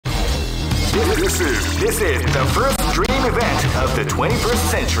This is the first dream event of the 21st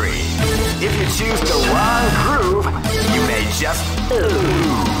century. If you choose the wrong groove, you may just lose.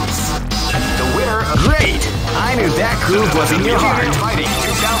 The winner of Great! I knew that groove was in your heart. Fighting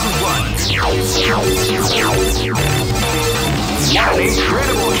 2001. What an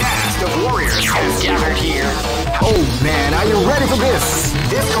incredible cast of warriors has gathered here. Oh man, are you ready for this?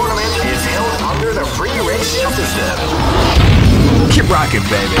 This tournament is held under the free ratio system. Keep rocking,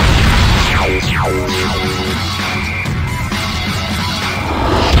 baby.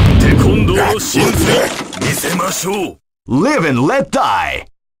 Live and let die.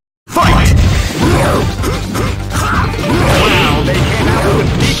 Fight! Wow, they came out with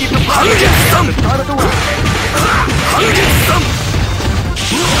a peaky surprise at the start of the round.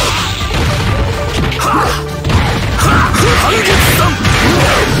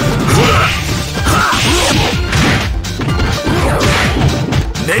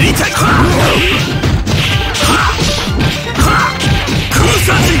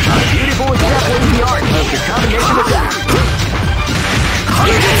 Beautiful example in the art of the combination attack.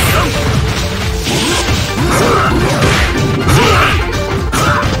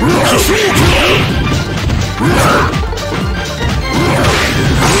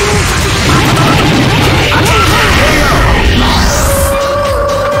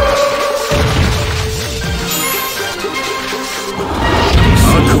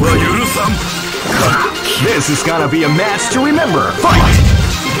 This is gonna be a match to remember. Fight!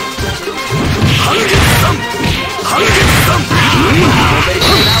 They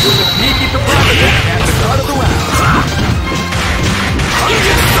came out with a sneaky surprise at the start of the round.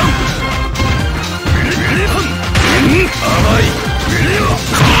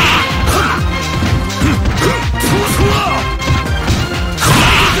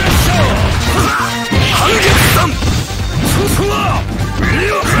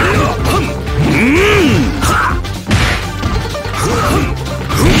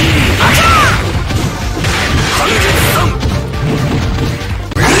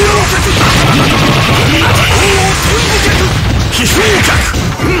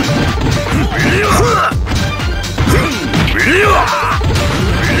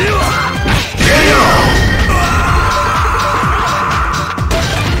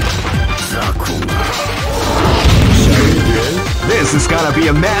 This is gonna be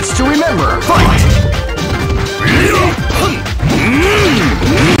a match to remember. Fight!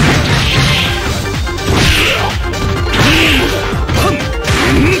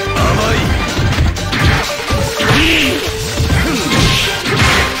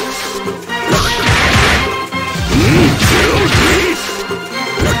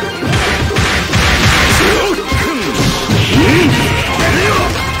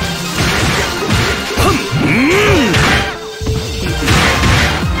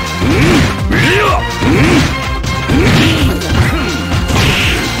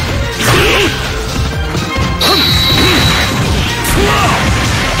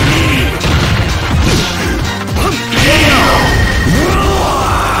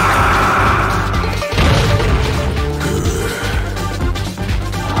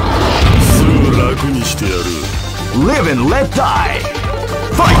 Live and let die.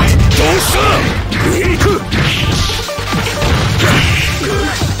 Fight!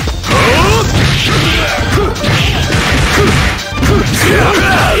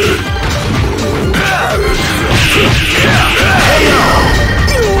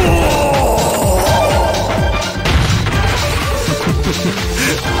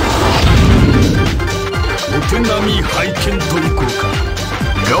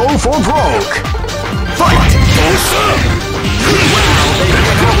 Go for broke. Fight!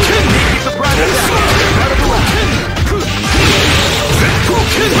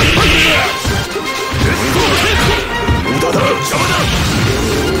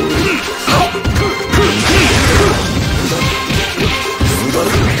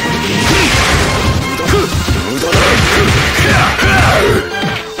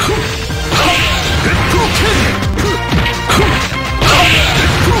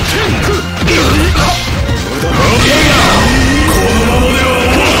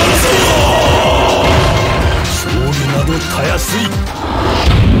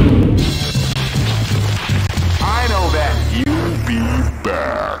 I know that you'll be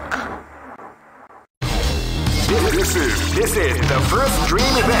back. This is the first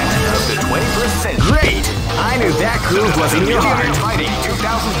dream event of the 21st century. Great! I knew that groove was in your heart. Fighting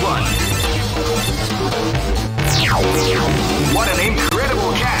 2001. What an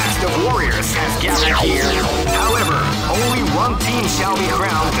incredible cast of warriors has gathered here. However, only one team shall be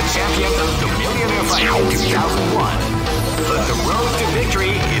crowned the champion of the Millionaire Fight 2001. But the road to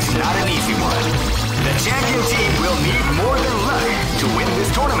victory is not an easy one.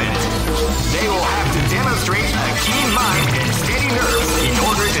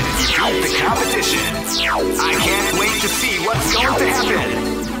 competition. I can't wait to see what's going to happen.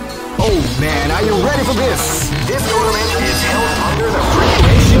 Oh man, are you ready for this? This tournament is held under the free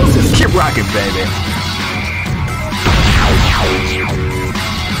ratio system. Keep rocking, baby.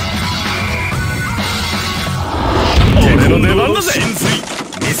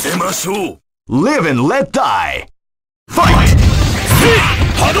 Live and let die. Fight!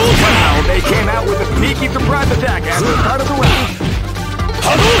 Wow, they came out with a sneaky surprise attack after the start of the round.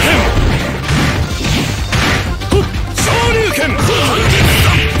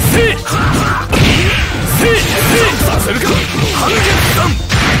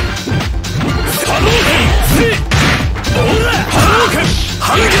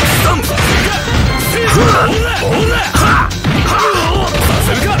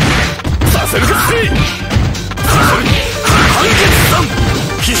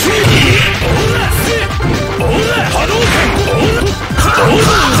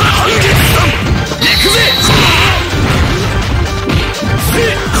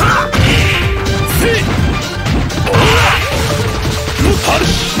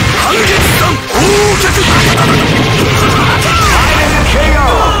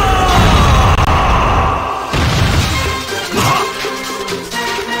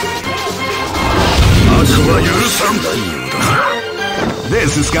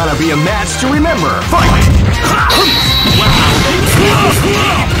 This is gonna be a match to remember. Fight!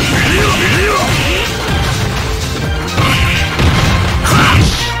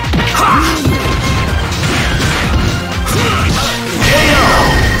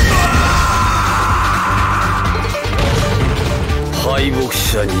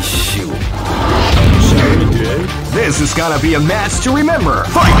 This is gonna be a match to remember.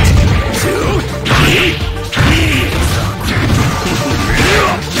 Fight!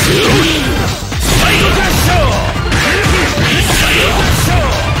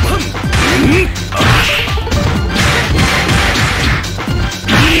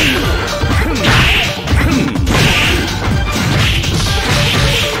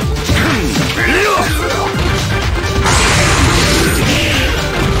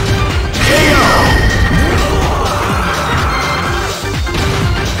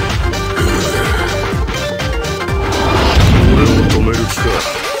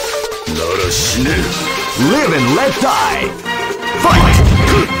 Live and let die. Fight!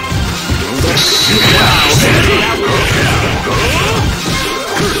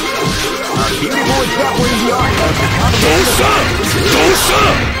 A beautiful example in the art of the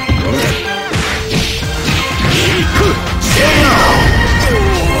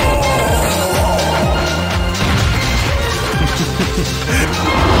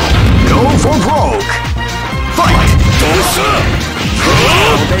Go for broke. Fight!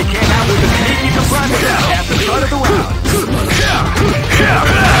 They came out with a sneaky surprise attack at the start of the round.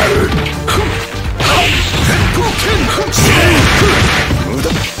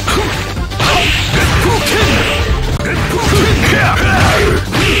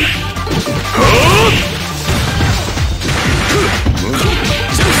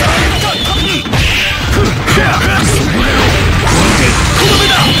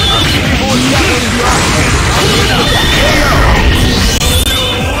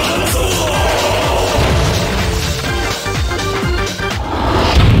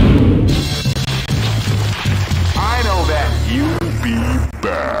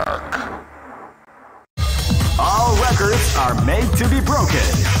 Are made to be broken.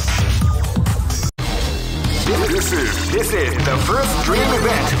 This is the first dream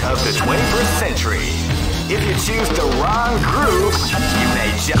event of the 21st century. If you choose the wrong groove, you may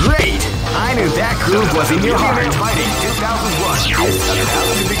just... Great! I knew that groove was in your heart. Fighting 2001 is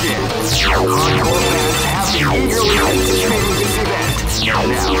about to begin. Hardcore fans have been eagerly anticipating this event. Now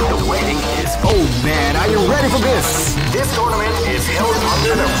the waiting is... Oh man, are you ready for this? This tournament is held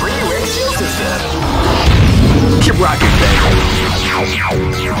under the free ratio system. Keep rocking, baby.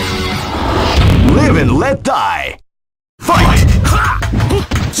 Live and let die. Fight!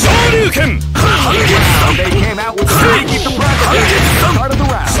 Shoryuken! Wow, they came out with a sneaky surprise attack at the start of the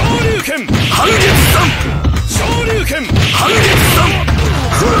round. Shoryuken! Shoryuken!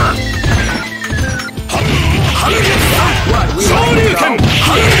 What? Shoryuken!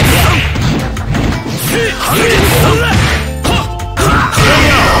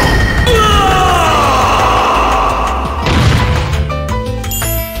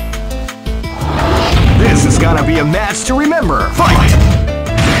 This is gonna be a match to remember. Fight!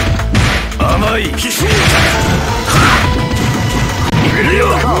 Amai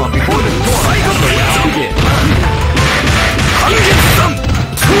calm before the storm as the round begins.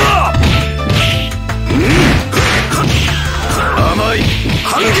 Amai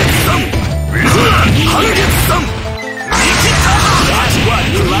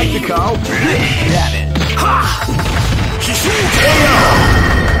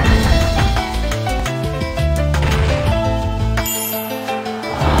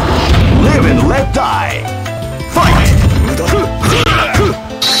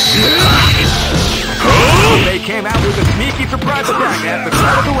Surprise attack at the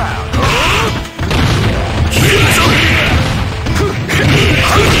start of the round.